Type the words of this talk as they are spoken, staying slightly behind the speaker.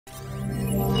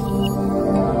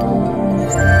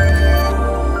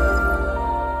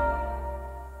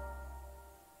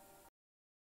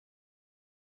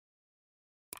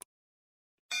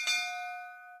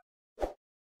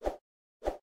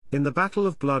In the Battle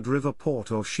of Blood River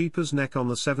Poort or Scheeper's Neck on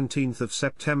the 17th of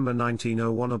September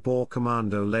 1901, a Boer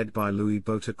commando led by Louis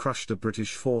Botha crushed a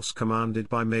British force commanded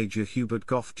by Major Hubert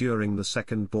Gough during the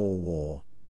Second Boer War.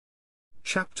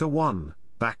 Chapter 1,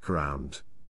 Background.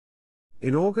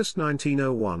 In August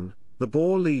 1901, the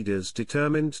Boer leaders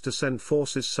determined to send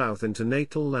forces south into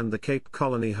Natal and the Cape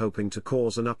Colony, hoping to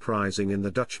cause an uprising in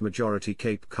the Dutch-majority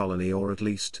Cape Colony, or at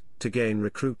least, to gain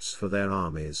recruits for their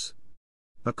armies.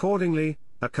 Accordingly,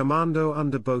 a commando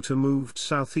under Botha moved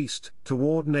southeast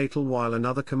toward Natal, while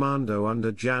another commando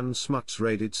under Jan Smuts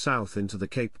raided south into the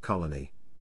Cape Colony.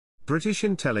 British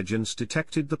intelligence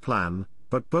detected the plan,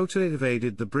 but Botha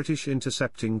evaded the British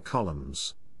intercepting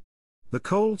columns. The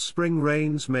cold spring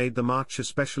rains made the march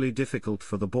especially difficult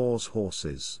for the Boers'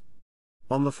 horses.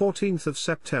 On the 14th of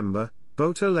September,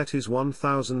 Botha let his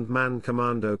 1,000-man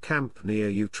commando camp near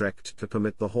Utrecht to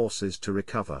permit the horses to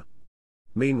recover.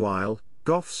 Meanwhile,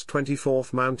 Gough's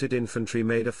 24th Mounted Infantry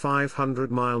made a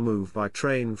 500-mile move by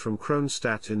train from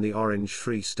Kroonstad in the Orange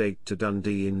Free State to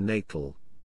Dundee in Natal.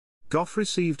 Gough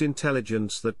received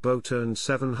intelligence that Botha and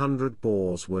 700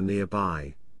 Boers were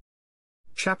nearby.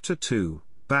 Chapter 2,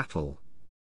 Battle.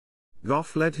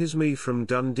 Gough led his ME from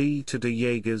Dundee to De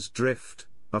Jager's Drift,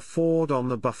 a ford on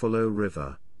the Buffalo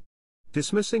River.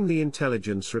 Dismissing the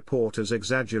intelligence report as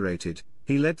exaggerated,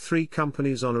 he led 3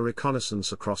 companies on a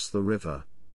reconnaissance across the river.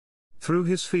 Through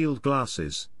his field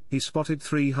glasses, he spotted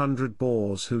 300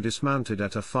 Boers who dismounted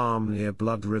at a farm near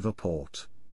Blood River Poort.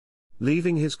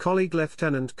 Leaving his colleague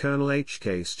Lieutenant Colonel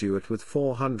H.K. Stewart with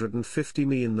 450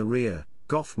 ME in the rear,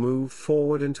 Gough moved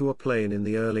forward into a plain in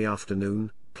the early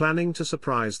afternoon, planning to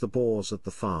surprise the Boers at the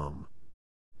farm.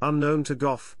 Unknown to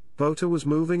Gough, Botha was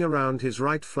moving around his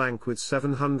right flank with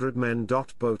 700 men.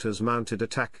 Botha's mounted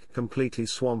attack completely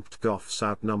swamped Gough's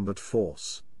outnumbered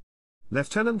force.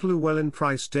 Lieutenant Llewellyn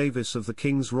Price Davis of the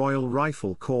King's Royal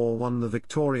Rifle Corps won the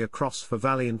Victoria Cross for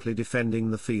valiantly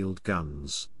defending the field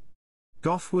guns.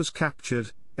 Gough was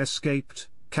captured, escaped,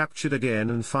 captured again,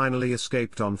 and finally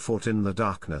escaped on foot in the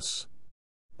darkness.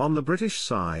 On the British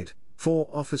side, 4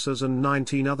 officers and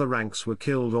 19 other ranks were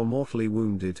killed or mortally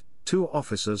wounded, 2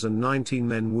 officers and 19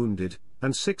 men wounded,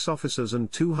 and 6 officers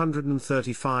and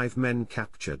 235 men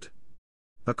captured.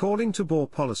 According to Boer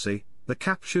policy, the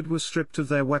captured were stripped of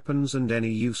their weapons and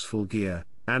any useful gear,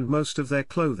 and most of their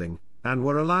clothing, and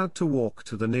were allowed to walk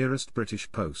to the nearest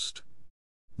British post.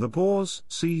 The Boers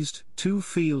seized 2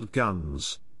 field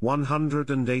guns,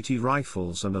 180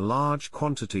 rifles and a large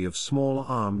quantity of small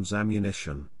arms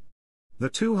ammunition. The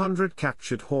 200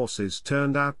 captured horses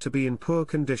turned out to be in poor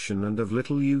condition and of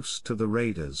little use to the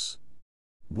raiders.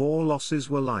 Boer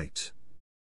losses were light.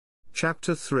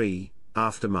 Chapter 3,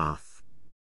 Aftermath.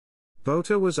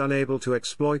 Botha was unable to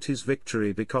exploit his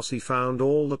victory because he found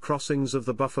all the crossings of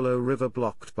the Buffalo River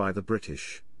blocked by the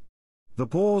British. The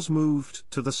Boers moved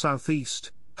to the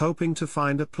southeast, hoping to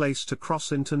find a place to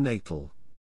cross into Natal.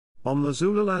 On the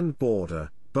Zululand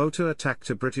border, Botha attacked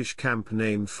a British camp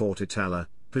named Fort Itala,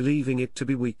 believing it to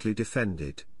be weakly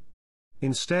defended.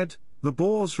 Instead, the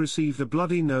Boers received a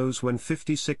bloody nose when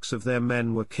 56 of their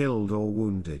men were killed or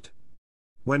wounded.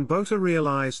 When Botha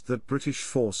realized that British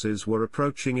forces were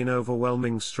approaching in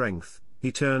overwhelming strength,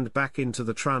 he turned back into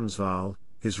the Transvaal,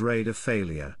 his raid a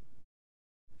failure.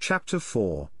 Chapter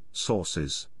 4,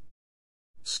 Sources.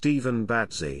 Stephen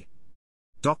Badsey.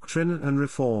 Doctrine and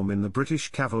Reform in the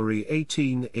British Cavalry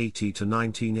 1880 to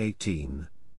 1918.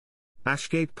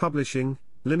 Ashgate Publishing,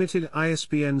 Limited,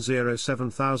 ISBN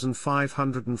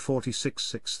 07546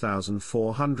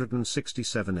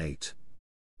 6467 8.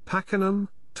 Pakenham,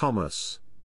 Thomas.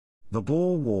 The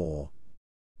Boer War.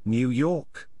 New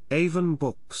York, Avon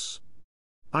Books.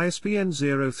 ISBN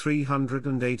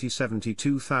 0380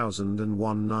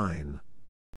 72001 9.